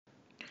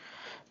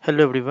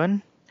Hello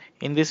everyone.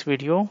 In this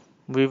video,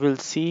 we will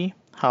see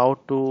how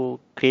to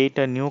create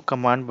a new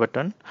command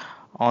button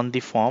on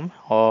the form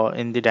or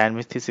in the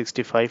Dynamics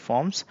 365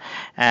 forms,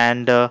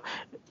 and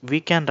we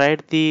can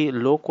write the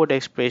low code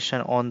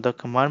expression on the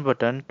command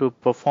button to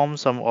perform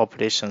some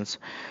operations.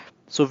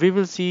 So we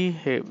will see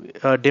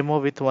a demo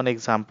with one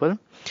example.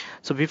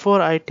 So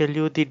before I tell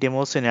you the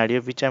demo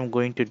scenario which I'm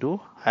going to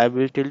do, I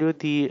will tell you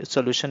the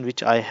solution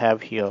which I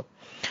have here.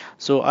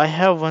 So I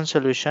have one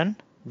solution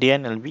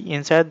DNLB.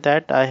 Inside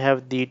that I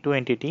have the two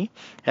entity,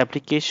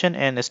 application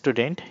and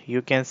student.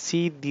 You can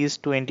see these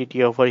two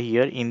entity over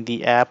here in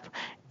the app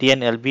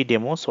DNLB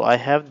demo. So I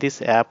have this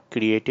app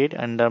created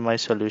under my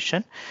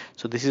solution.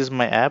 So this is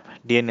my app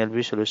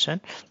DNLB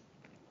solution,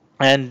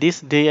 and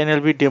this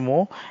DNLB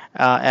demo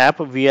app,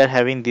 we are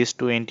having these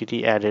two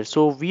entity added.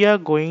 So we are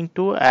going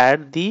to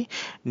add the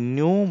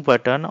new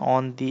button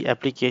on the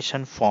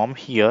application form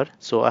here.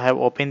 So I have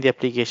opened the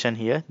application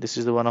here. This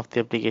is the one of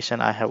the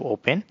application I have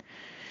opened.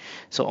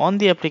 So on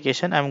the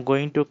application, I'm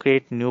going to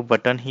create new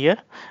button here,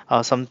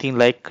 something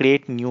like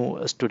create new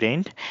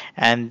student,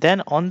 and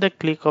then on the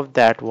click of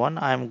that one,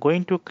 I'm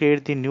going to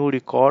create the new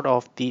record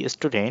of the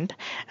student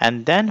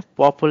and then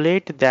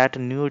populate that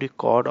new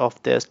record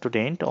of the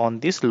student on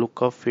this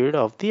lookup field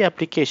of the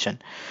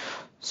application.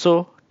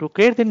 So to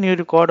create the new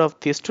record of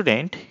the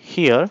student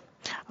here,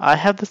 I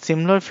have the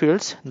similar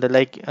fields.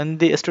 Like in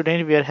the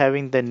student, we are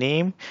having the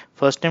name,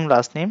 first name,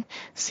 last name.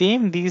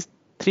 Same these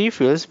three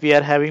fields we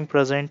are having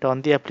present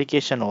on the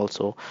application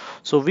also.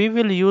 So we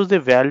will use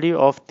the value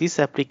of this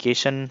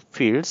application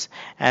fields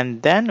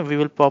and then we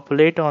will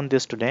populate on the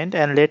student,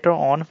 and later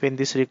on when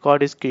this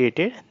record is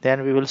created,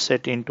 then we will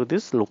set into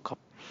this lookup.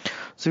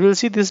 So we will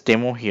see this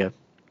demo here.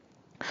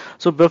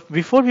 So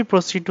before we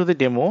proceed to the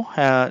demo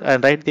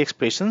and write the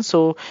expression,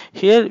 so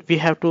here we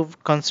have to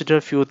consider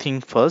a few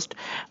things first.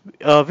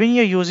 When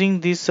you're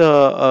using these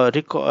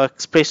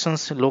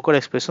expressions, local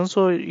expressions,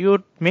 so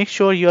you make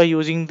sure you are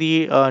using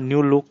the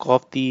new look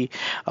of the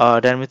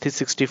Dynamics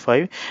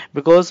 365,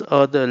 because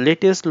the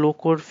latest low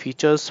code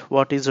features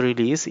what is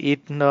released,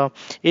 it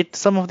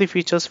some of the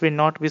features will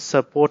not be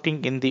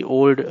supporting in the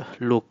old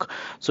look.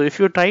 So if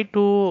you try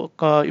to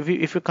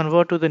if you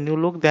convert to the new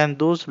look, then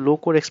those low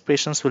code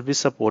expressions will be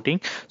supporting.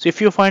 So if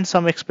you find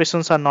some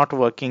expressions are not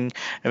working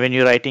when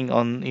you're writing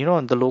on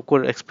the low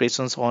code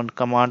expressions on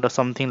command or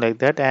something like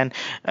that,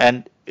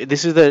 and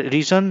this is the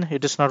reason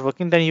it is not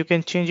working, then you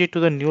can change it to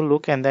the new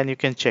look and then you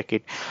can check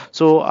it.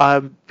 So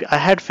I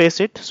had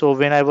faced it. So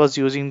when I was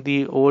using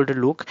the old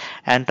look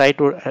and try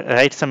to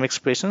write some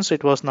expressions,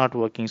 it was not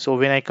working. So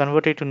when I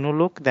converted to new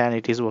look, then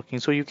it is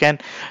working. So you can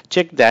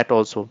check that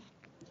also.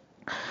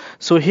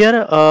 So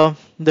here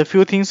the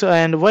few things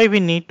and why we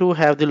need to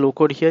have the low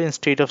code here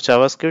instead of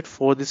JavaScript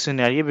for this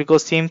scenario,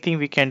 because same thing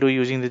we can do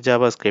using the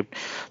JavaScript.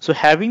 So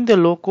having the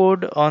low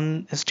code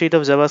on instead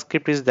of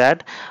JavaScript is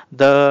that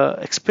the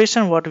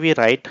expression what we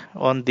write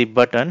on the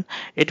button,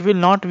 it will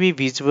not be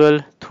visible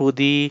through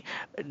the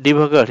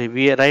debugger.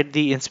 We write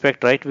the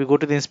inspect, right? We go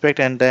to the inspect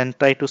and then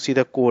try to see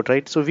the code,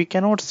 right? So we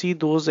cannot see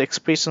those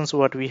expressions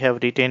what we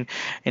have written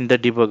in the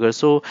debugger.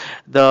 So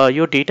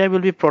your data will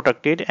be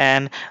protected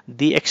and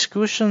the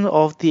execution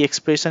of the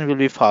expression will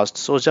be fast.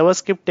 So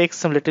JavaScript takes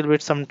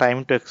some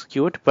time to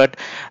execute, but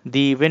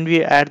when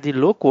we add the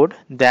low code,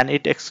 then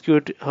it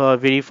execute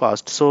very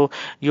fast. So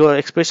your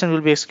expression will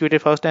be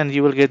executed fast and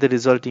you will get the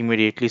result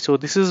immediately. So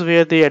this is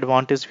where the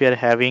advantage we are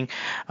having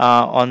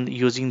on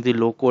using the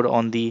low code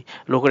on the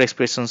low code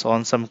expressions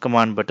on some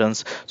command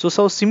buttons.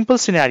 So simple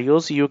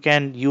scenarios you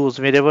can use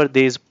wherever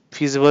there is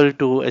feasible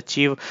to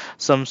achieve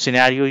some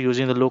scenario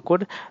using the low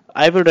code.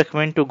 I would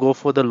recommend to go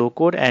for the low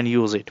code and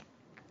use it.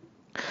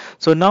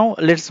 So now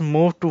let's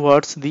move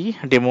towards the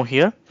demo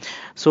here.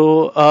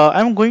 So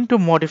I'm going to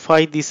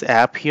modify this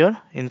app here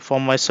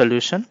from my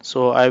solution.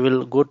 So I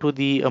will go to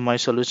the my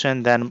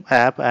solution, then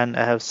app, and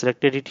I have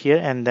selected it here,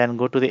 and then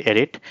go to the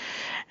edit,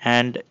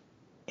 and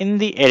in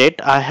the edit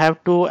I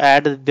have to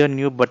add the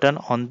new button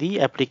on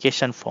the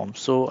application form.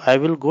 So I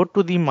will go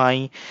to the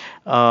my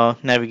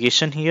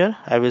navigation here.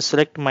 I will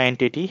select my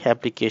entity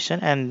application,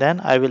 and then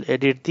I will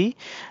edit the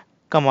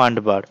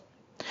command bar.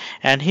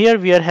 And here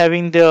we are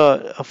having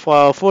the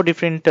four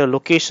different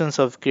locations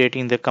of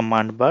creating the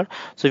command bar.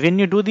 So when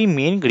you do the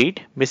main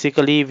grid,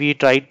 basically we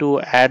try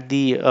to add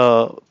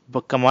the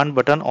command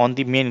button on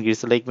the main grid.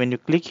 So like when you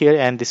click here,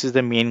 and this is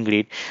the main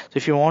grid. So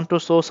if you want to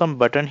show some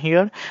button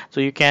here, so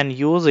you can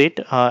use it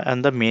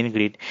on the main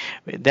grid.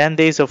 Then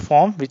there is a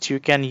form which you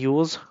can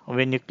use.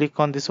 When you click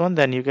on this one,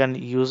 then you can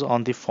use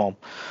on the form.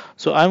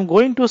 So I'm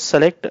going to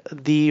select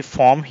the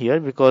form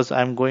here because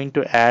I'm going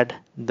to add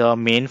the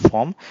main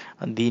form,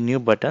 the new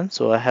button.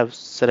 So I have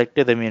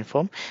selected the main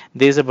form.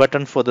 There is a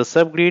button for the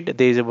subgrid,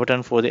 there is a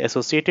button for the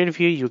associated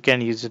view. You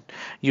can use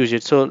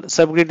it. So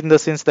subgrid in the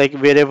sense like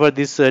wherever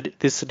this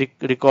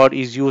record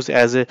is used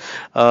as a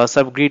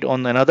subgrid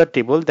on another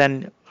table,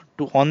 then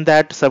to on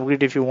that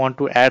subgrid, if you want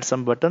to add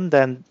some button,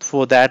 then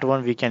for that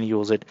one we can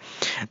use it.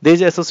 There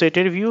is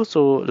associated view,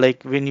 so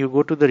like when you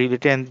go to the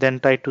related and then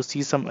try to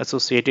see some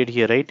associated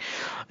here, right?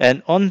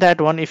 And on that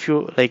one, if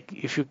you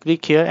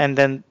click here and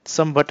then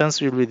some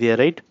buttons will be there,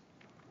 right?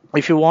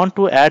 If you want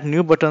to add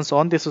new buttons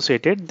on the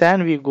associated,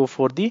 then we go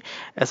for the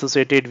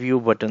associated view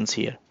buttons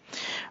here.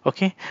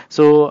 Okay,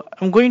 so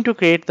I'm going to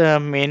create the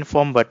main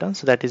form button,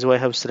 so that is why I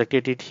have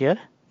selected it here.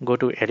 Go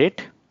to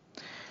edit,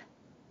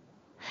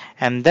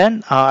 and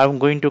then I'm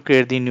going to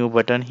create the new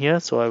button here,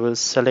 so I will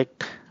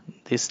select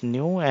this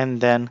new and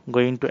then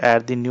going to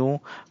add the new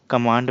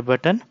command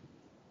button,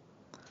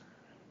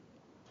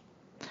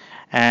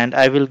 and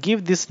I will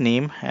give this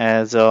name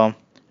as a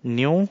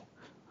new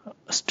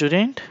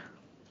student.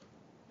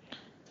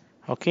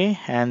 Okay,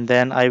 and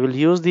then I will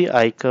use the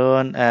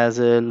icon as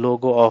a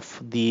logo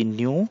of the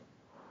new.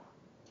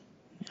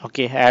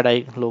 Okay,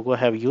 add logo I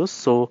have used,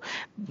 so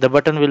the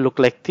button will look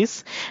like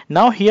this.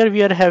 Now here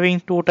we are having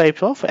two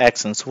types of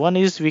actions. One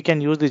is we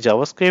can use the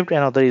JavaScript, and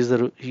other is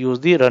use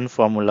the run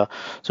formula.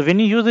 So when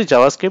you use the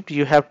JavaScript,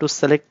 you have to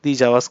select the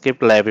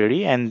JavaScript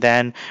library, and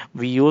then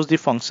we use the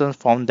functions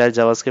from that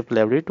JavaScript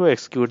library to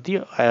execute the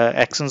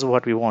actions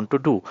what we want to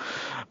do.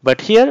 But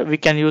here we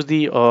can use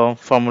the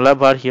formula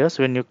bar here.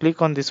 So when you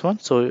click on this one,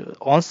 so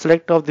on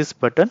select of this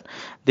button,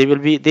 there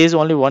is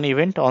only one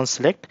event on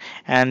select,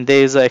 and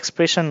there is an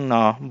expression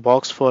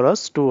box for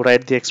us to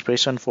write the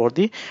expression for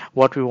the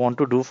what we want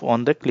to do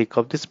on the click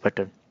of this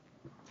button.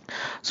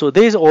 So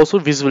there is also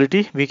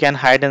visibility. We can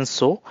hide and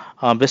show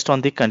based on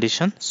the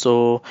condition.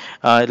 So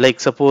like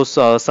suppose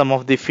some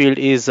of the field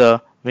is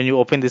when you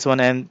open this one,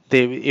 and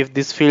if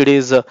this field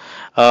is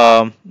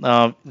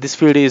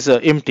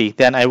empty,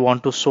 then I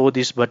want to show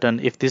this button.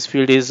 If this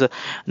field is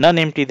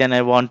non-empty, then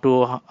I want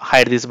to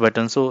hide this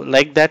button. So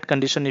like that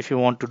condition, if you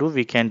want to do,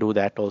 we can do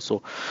that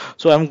also.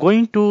 So I'm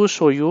going to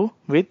show you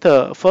with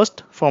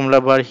first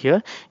formula bar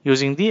here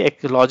using the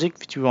logic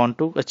which we want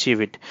to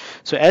achieve it.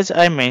 So as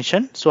I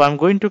mentioned, so I'm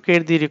going to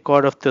create the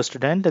record of the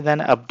student and then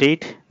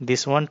update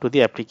this one to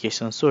the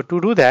application. So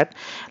to do that,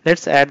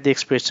 let's add the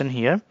expression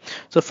here.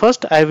 So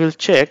first I will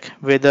check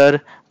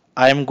whether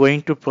I am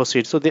going to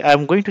proceed. So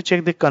I'm going to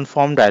check the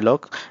confirm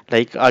dialog,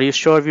 like are you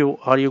sure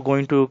are you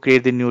going to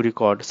create the new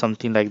record,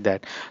 something like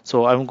that.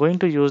 So I'm going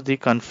to use the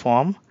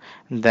confirm,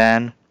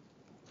 then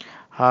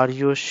are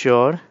you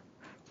sure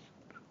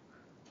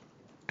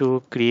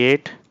to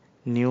create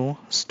new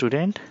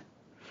student.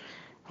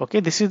 Okay,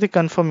 this is the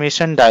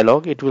confirmation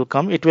dialog. It will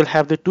come, it will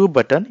have the two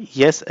button,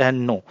 yes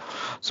and no.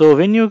 So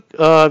when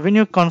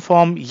you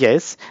confirm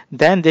yes,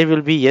 then there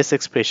will be yes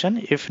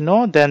expression. If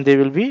no, then there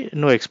will be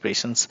no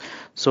expressions.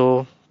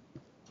 So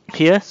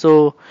here,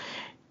 so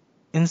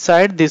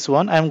inside this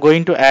one, I'm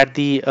going to add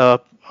the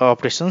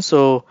operation,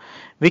 so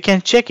we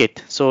can check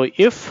it. So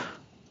if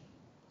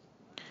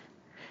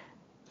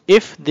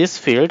this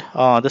field,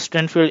 the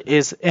student field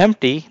is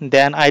empty,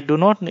 then I do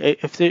not,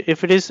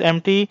 if it is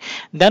empty,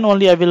 then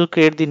only I will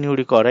create the new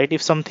record, right?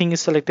 If something is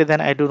selected,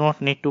 then I do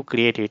not need to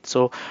create it.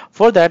 So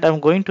for that,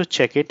 I'm going to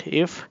check it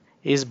if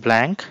is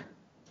blank,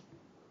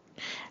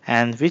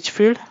 and which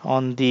field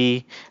on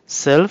the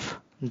self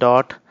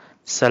dot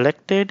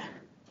selected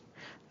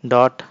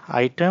dot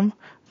item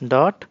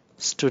dot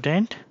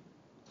student.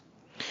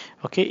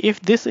 Okay,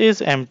 if this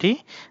is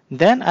empty,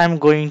 then I'm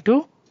going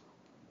to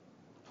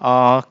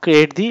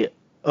create the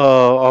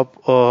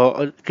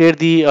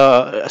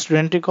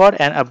student record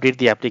and update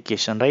the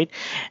application, right?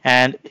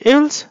 And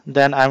else,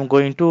 then I'm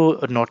going to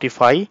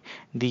notify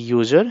the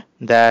user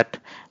that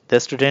the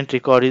student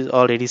record is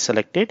already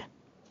selected.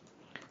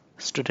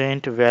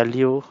 Student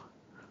value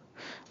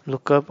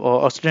lookup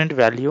or student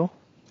value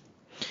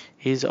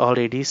is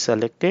already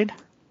selected,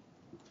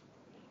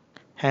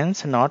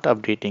 hence not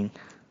updating.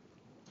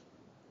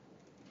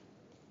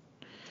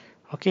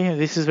 Okay,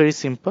 this is very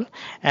simple,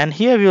 and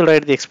here we will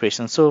write the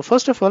expression. So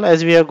first of all,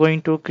 as we are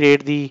going to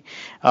create the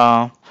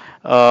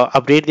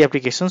update the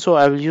application, so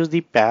I will use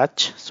the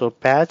patch. So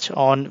patch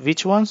on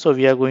which one? So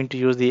we are going to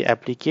use the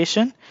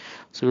application.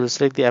 So we will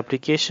select the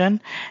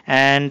application,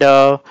 and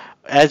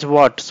as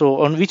what?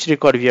 So on which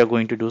record we are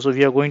going to do? So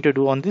we are going to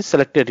do on this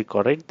selected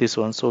record, right? This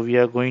one. So we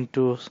are going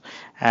to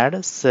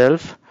add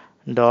self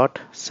dot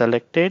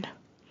selected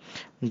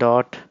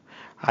dot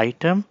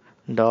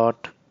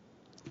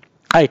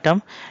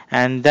item,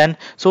 and then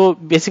so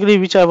basically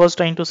which I was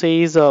trying to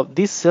say is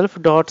this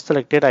self dot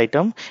selected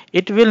item,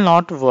 it will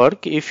not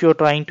work if you're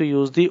trying to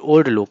use the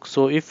old look.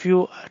 So if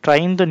you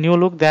trying the new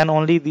look, then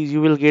only you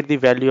will get the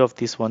value of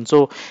this one.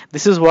 So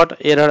this is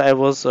what error I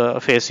was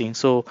facing.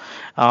 So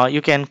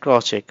you can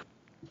cross check.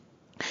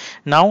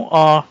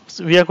 Now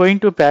so we are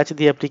going to patch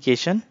the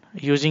application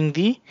using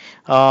the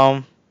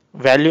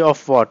value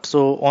of what?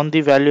 So on the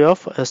value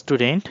of a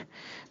student,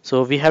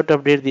 so we have to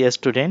update the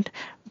student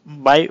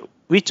by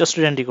which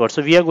student record.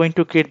 So we are going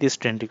to create the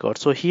student record.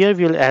 So here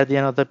we will add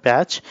another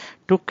patch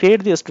to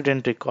create the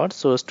student record.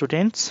 So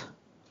students,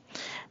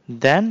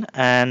 then,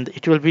 and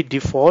it will be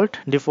default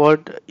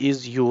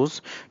is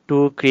used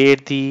to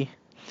create the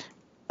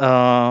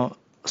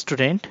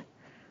student.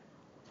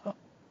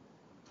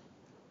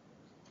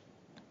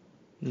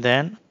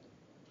 then,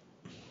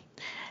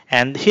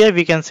 and here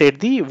we can set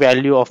the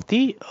value of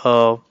the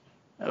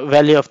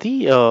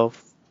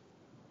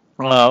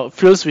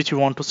fields which we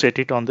want to set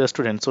it on the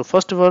student. So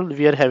first of all,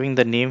 we are having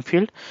the name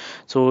field.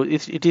 So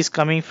it is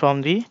coming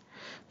from the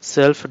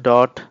self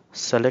dot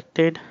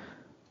selected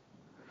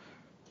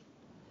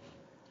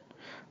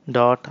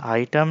dot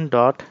item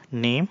dot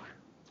name.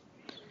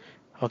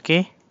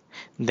 Okay,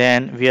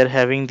 then we are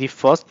having the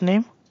first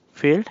name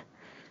field.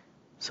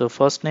 So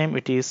first name,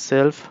 it is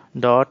self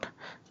dot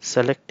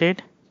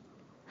selected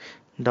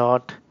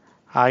dot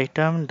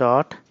item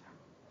dot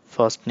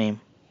first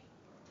name.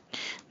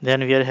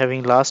 Then we are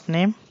having last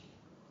name,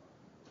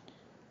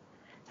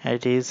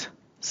 it is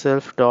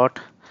self dot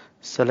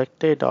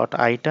selected dot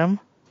item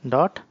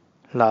dot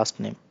last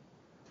name.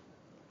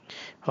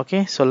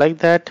 Okay, so like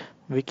that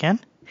we can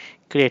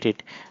create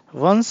it.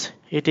 Once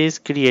it is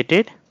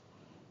created,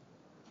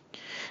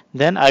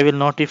 then I will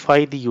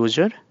notify the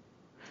user.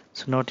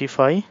 So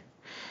notify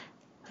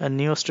a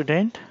new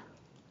student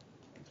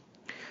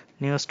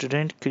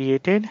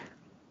created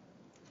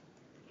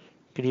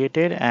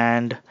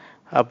and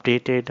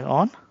updated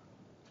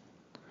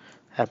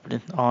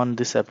on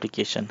this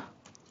application.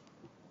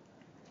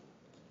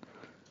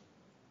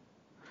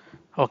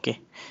 Okay,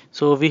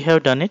 so we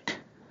have done it.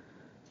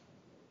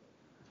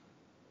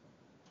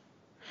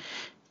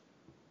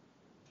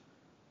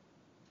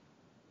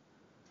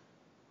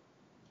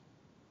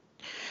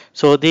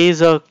 So there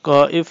is a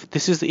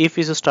if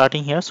is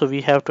starting here, so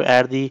we have to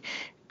add the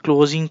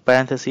closing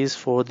parentheses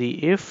for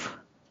the if.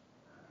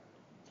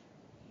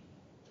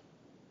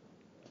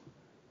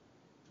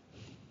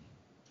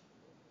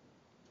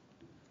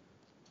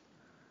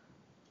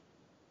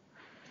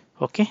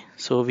 Okay,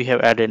 so we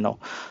have added now.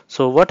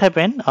 So what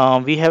happened,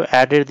 we have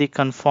added the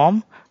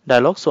confirm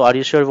dialog. So are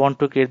you sure you want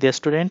to create the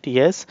student?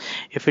 Yes.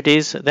 If it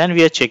is, then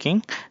we are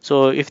checking.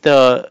 So if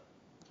the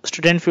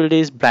student field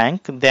is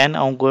blank, then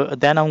I'm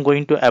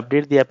going to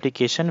update the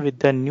application with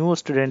the new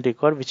student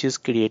record which is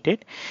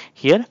created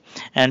here,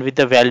 and with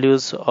the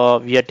values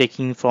we are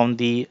taking from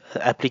the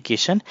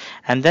application,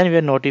 and then we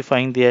are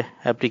notifying the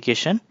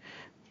application.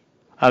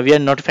 We are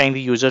notifying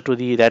the user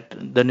to that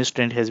the new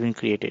student has been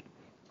created.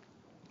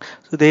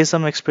 So there is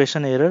some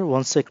expression error.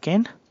 1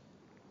 second.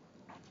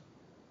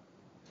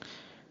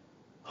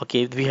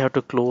 Okay, we have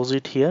to close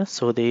it here.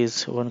 So there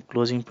is one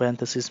closing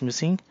parenthesis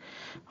missing.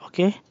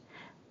 Okay,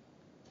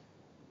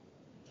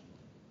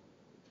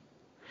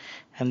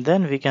 and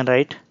then we can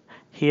write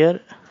here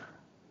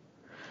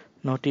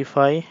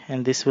notify,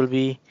 and this will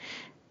be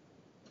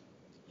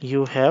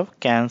you have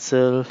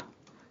cancelled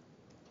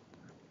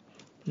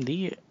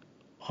the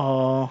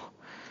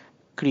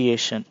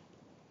creation,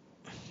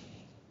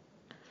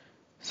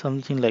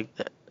 something like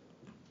that.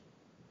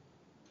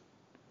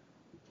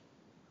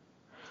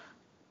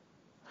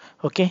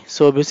 Okay,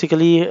 so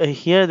basically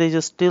here there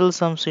is still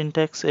some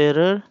syntax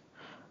error.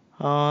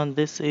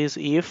 This is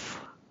if,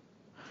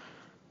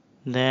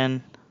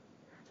 then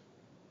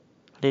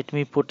let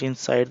me put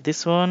inside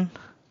this one.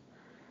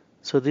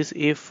 So this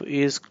if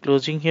is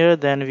closing here,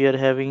 then we are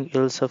having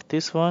else of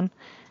this one,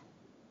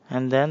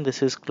 and then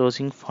this is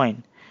closing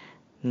fine.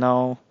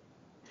 Now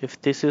if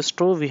this is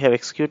true, we have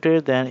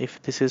executed, then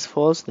if this is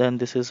false, then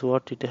this is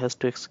what it has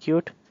to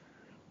execute.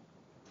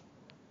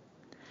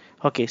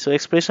 Okay, so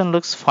expression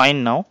looks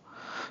fine now.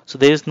 So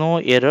there is no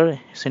error,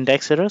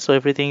 syntax error, so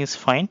everything is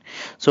fine.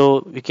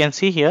 So we can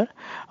see here,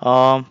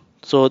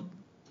 so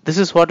this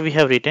is what we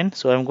have written.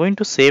 So I'm going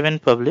to save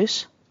and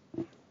publish.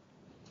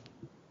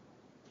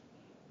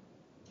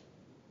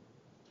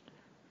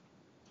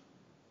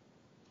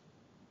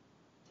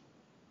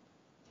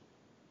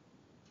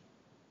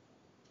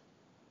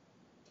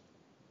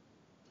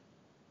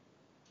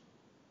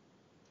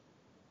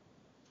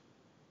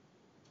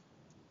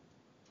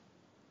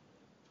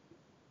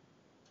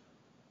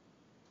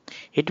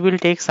 It will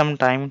take some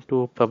time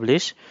to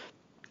publish.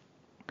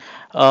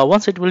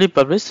 Once it will be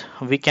published,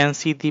 we can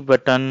see the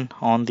button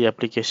on the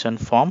application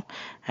form,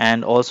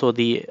 and also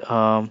the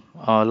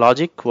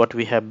logic what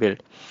we have built.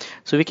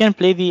 So we can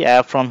play the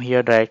app from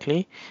here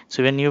directly.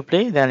 So when you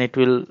play, then it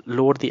will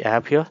load the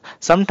app here.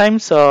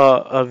 Sometimes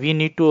we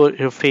need to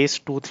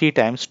refresh 2-3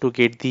 times to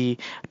get to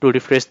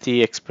refresh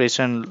the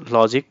expression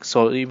logic.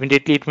 So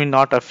immediately it will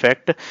not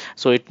affect.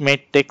 So it may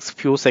take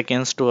few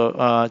seconds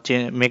to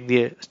make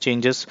the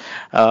changes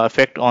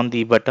affect on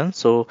the button.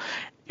 So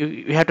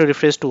you have to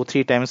refresh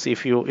 2-3 times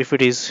if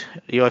it is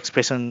your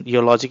expression,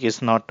 your logic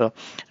is not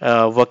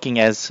working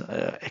as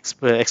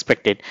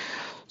expected.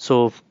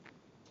 So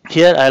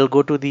here I'll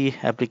go to the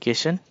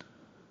application.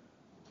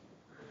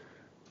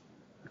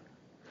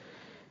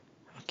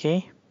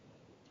 Okay,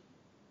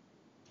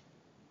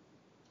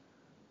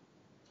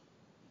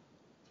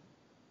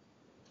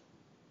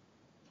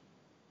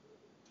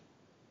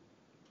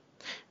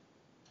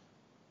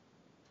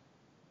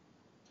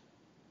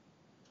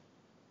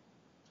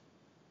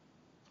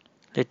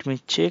 let me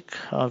check.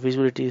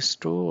 Visibility is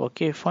true.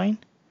 Okay, fine.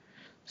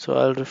 So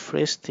I'll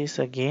refresh this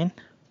again.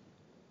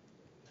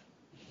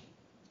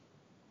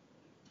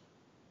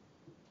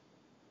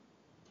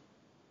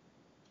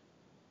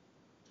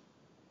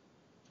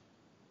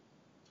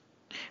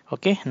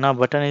 Okay, now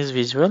button is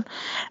visible,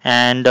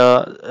 and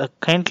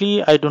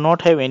currently I do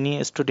not have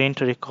any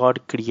student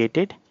record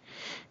created,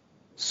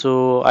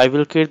 so I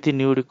will create the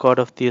new record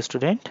of the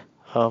student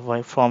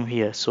from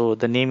here. So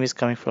the name is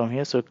coming from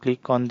here, so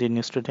click on the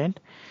new student,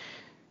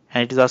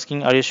 and it is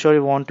asking, are you sure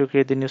you want to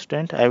create the new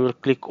student? I will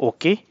click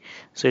OK.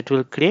 So it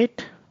will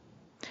create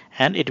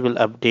and it will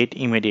update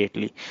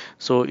immediately.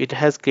 So it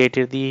has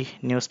created the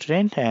new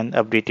student and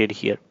updated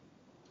here.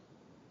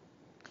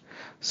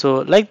 So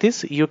like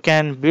this you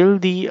can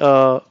build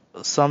the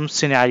some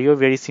scenario,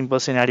 very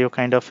simple scenario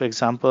kind of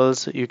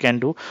examples you can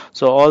do.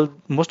 So all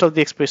most of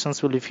the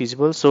expressions will be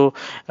feasible. So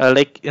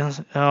try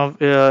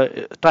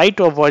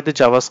to avoid the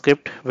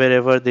JavaScript.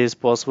 Wherever there is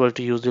possible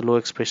to use the low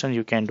expression,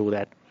 you can do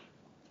that.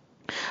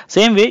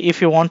 Same way, if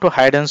you want to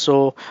hide and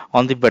show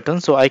on the button,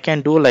 so I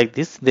can do like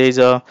this. There is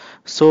a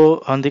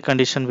so on the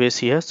condition base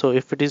here. So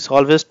if it is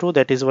always true,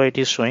 that is why it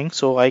is showing.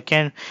 So I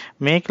can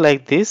make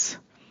like this: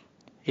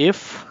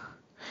 if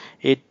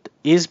it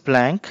is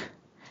blank,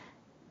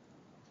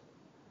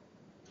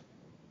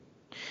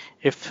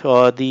 if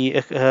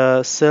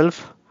the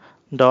self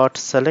dot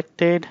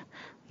selected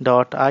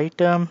dot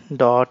item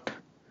dot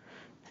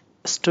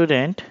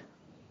student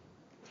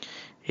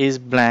is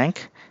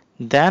blank,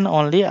 then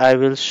only I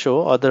will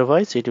show,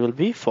 otherwise it will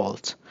be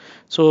false.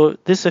 So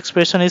this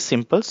expression is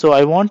simple. So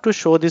I want to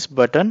show this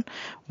button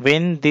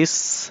when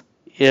this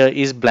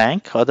is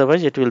blank,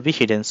 otherwise it will be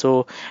hidden.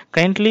 So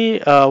currently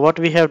what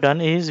we have done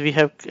is we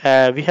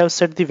have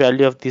set the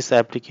value of this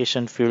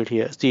application field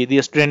here,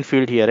 the student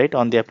field here, right,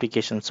 on the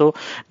application. So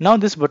now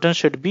this button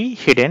should be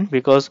hidden,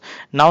 because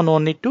now no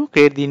need to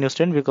create the new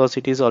student because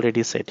it is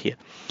already set here.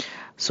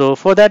 So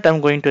for that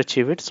I'm going to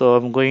achieve it. So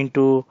I'm going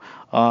to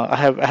I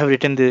have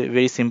written the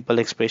very simple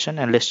expression,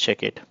 and let's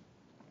check it.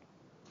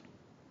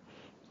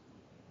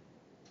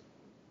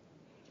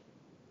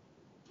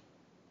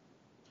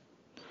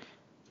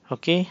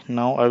 Okay,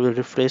 now I will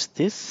refresh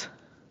this.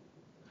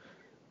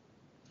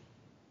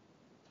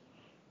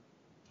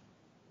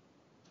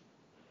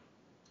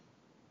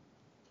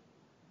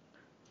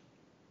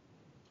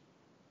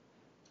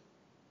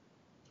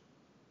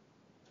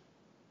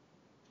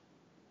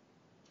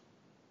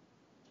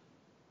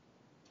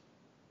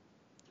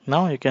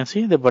 Now you can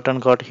see the button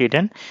got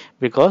hidden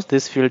because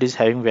this field is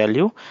having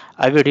value.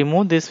 I will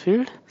remove this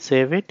field,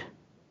 save it.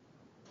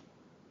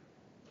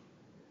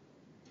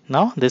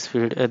 Now this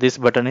field, this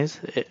button is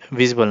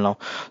visible now.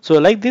 So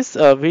like this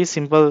very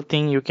simple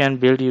thing you can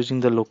build using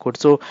the low code.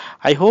 So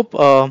I hope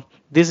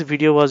this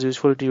video was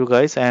useful to you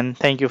guys, and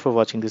thank you for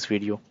watching this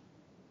video.